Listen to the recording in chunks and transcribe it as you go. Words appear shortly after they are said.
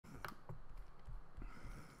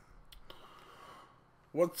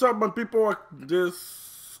What's up, my people?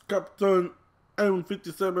 This Captain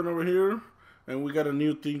M57 over here, and we got a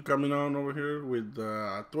new thing coming on over here with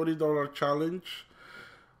a $20 challenge.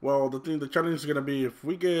 Well, the challenge is gonna be if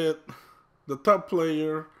we get the top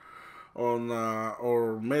player on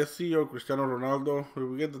or Messi or Cristiano Ronaldo. If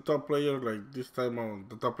we get the top player, like this time on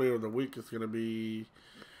the top player of the week is gonna be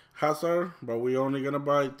Hazard, but we only gonna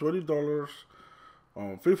buy $20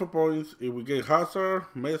 on FIFA points. If we get Hazard,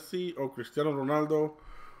 Messi, or Cristiano Ronaldo,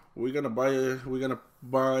 we're gonna buy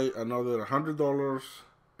another $100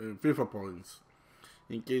 in FIFA points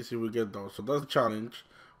in case if we get those. So that's the challenge.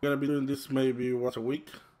 We're gonna be doing this maybe once a week.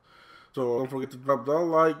 So don't forget to drop that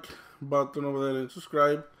like button over there and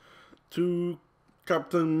subscribe to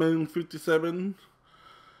Captain Man 57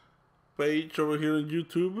 page over here on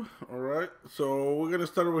YouTube. Alright, so we're gonna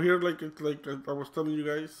start over here like I was telling you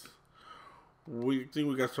guys. We think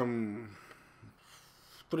we got some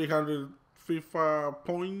 300 FIFA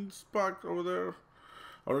points back over there.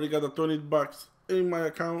 Already got the $20 in my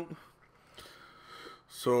account.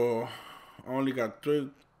 So I only got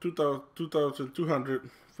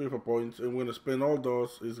 2,200 FIFA points, and we're gonna spend all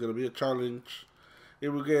those. It's gonna be a challenge.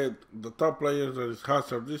 If we get the top players, that is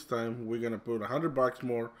Hazard this time, we're gonna put $100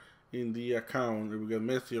 more in the account. If we get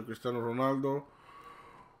Messi or Cristiano Ronaldo,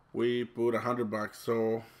 we put $100.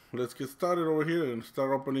 So let's get started over here and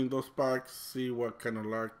start opening those packs. See what kind of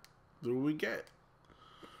luck do we get.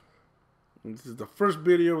 And this is the first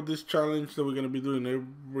video of this challenge that we're gonna be doing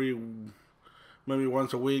maybe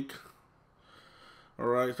once a week.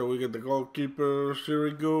 Alright, so we get the goalkeeper,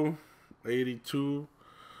 Shirigu, 82,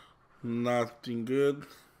 nothing good.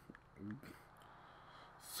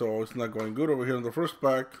 So it's not going good over here in the first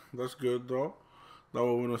pack. That's good though. Now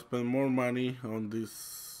we're gonna spend more money on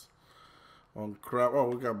this, on crap. Oh,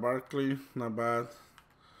 we got Barkley, not bad.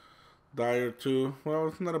 Dyer too. Well,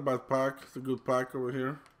 it's not a bad pack. It's a good pack over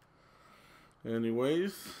here.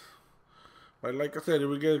 Anyways, but like I said, if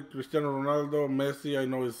we get Cristiano Ronaldo, Messi, I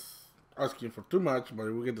know it's asking for too much, but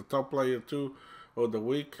if we get the top player too of the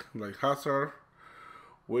week, like Hazard,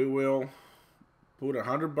 we will put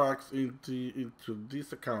 $100 into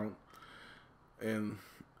this account and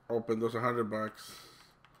open those $100.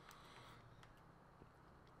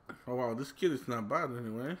 Oh wow, this kid is not bad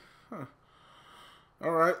anyway. Huh.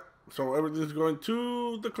 All right, so everything's going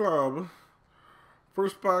to the club.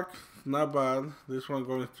 First pack, not bad. This one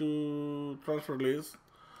going to transfer list.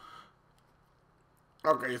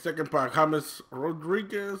 Okay, second pack, James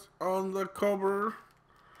Rodriguez on the cover.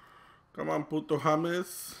 Come on, puto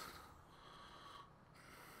James.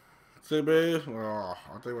 CB, oh,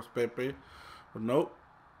 I think it was Pepe. But nope.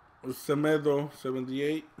 It's Semedo,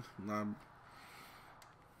 78. Nah,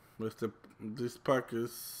 this pack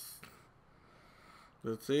is,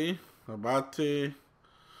 let's see, Abate.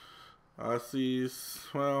 Assis,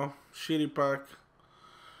 well, shitty pack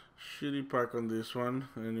on this one.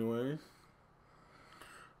 Anyway,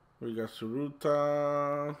 we got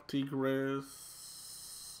Suruta,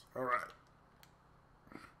 Tigres. All right.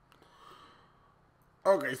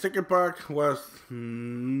 Okay, second pack was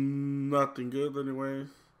nothing good. Anyways,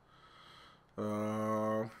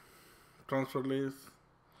 transfer list,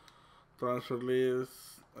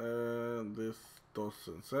 and this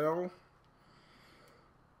doesn't sell.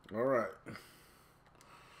 Alright,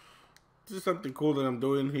 this is something cool that I'm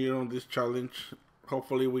doing here on this challenge.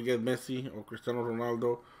 Hopefully we get Messi or Cristiano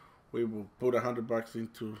Ronaldo. We will put $100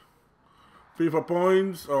 into FIFA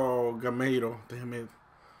points or Gameiro. Damn it.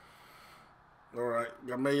 Alright,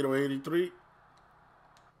 Gameiro 83.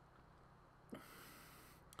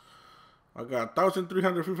 I got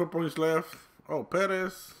 1,300 FIFA points left. Oh,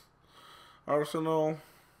 Perez, Arsenal.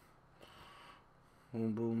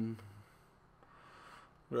 Boom, boom.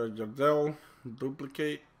 Jardel,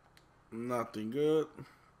 duplicate, nothing good.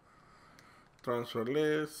 Transfer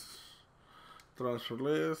list.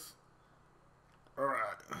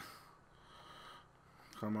 Alright.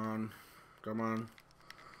 Come on.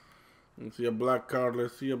 Let's see a black card.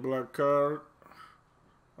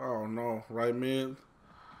 Oh no, right mid.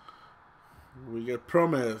 We get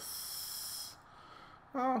Promise.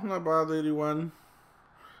 Oh, not bad, 81.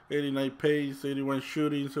 89 pace, 81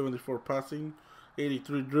 shooting, 74 passing.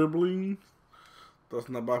 83 dribbling. That's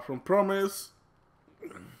not bad from Promise.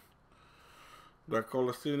 Got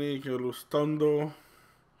Colasini, Lustondo.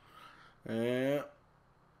 And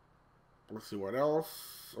let's see what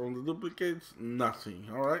else. On the duplicates, nothing.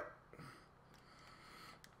 Alright.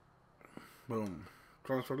 Boom.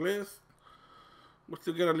 Transfer list. We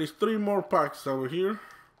still get at least 3 more packs over here.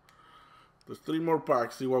 There's 3 more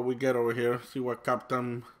packs. See what we get over here. See what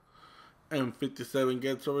Captain M57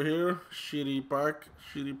 gets over here. Shitty pack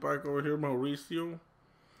over here, Mauricio.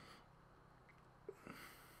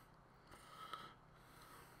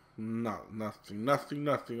 No, nothing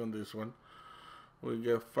on this one. We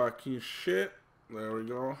get fucking shit. There we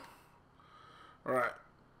go. Alright.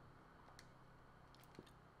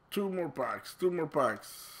 Two more packs. Come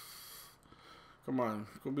on.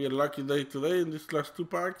 Could be a lucky day today in these last 2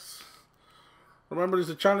 packs. Remember, it's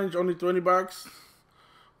a challenge, only 20 bucks.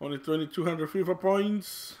 Only 2,200 FIFA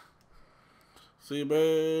points. See,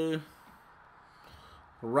 babe.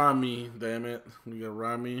 Rami, damn it. We got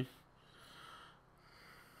Rami.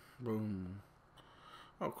 Boom.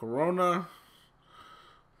 Oh, Corona.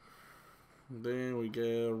 Then we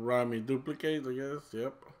get Rami duplicate, I guess.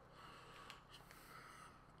 Yep.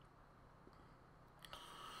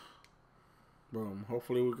 Boom.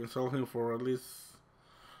 Hopefully we can sell him for at least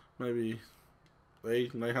maybe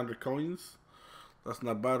 900 coins. That's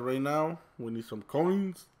not bad right now. We need some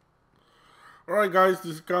coins. Alright guys,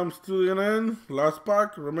 this comes to an end. Last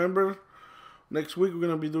pack. Remember, next week we're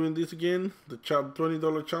going to be doing this again. The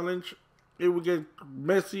 $20 challenge. If we get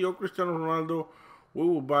Messi or Cristiano Ronaldo, we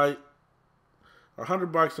will buy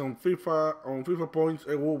 100 bucks on FIFA points,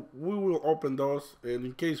 and we will open those. And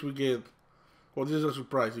in case we get, well, this is a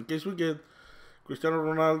surprise. In case we get Cristiano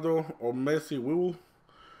Ronaldo or Messi, we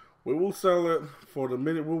will sell it for the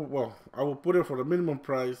minimum. Well, I will put it for the minimum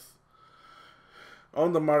price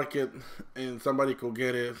on the market, and somebody could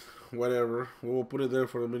get it. Whatever, we will put it there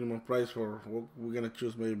for the minimum price. We're gonna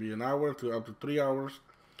choose maybe an hour to up to 3 hours,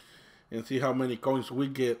 and see how many coins we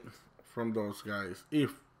get from those guys,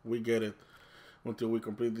 if we get it, until we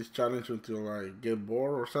complete this challenge, until I get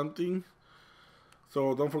bored or something.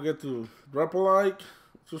 So don't forget to drop a like,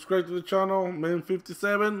 subscribe to the channel,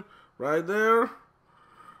 Man57 right there.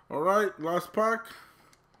 Alright, last pack.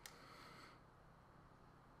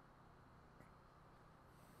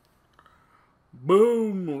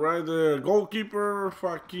 Boom, right there. Goalkeeper,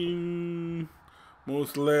 fucking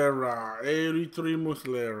Muslera, 83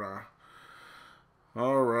 Muslera.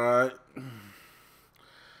 Alright.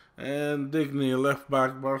 And Digny, left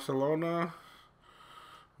back, Barcelona.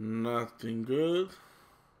 Nothing good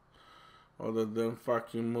other than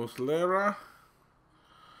fucking Muslera.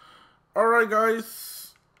 Alright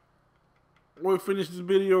guys, we'll finish this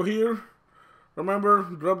video here. Remember,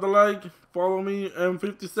 drop the like, follow me,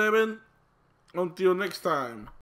 M57. Until next time.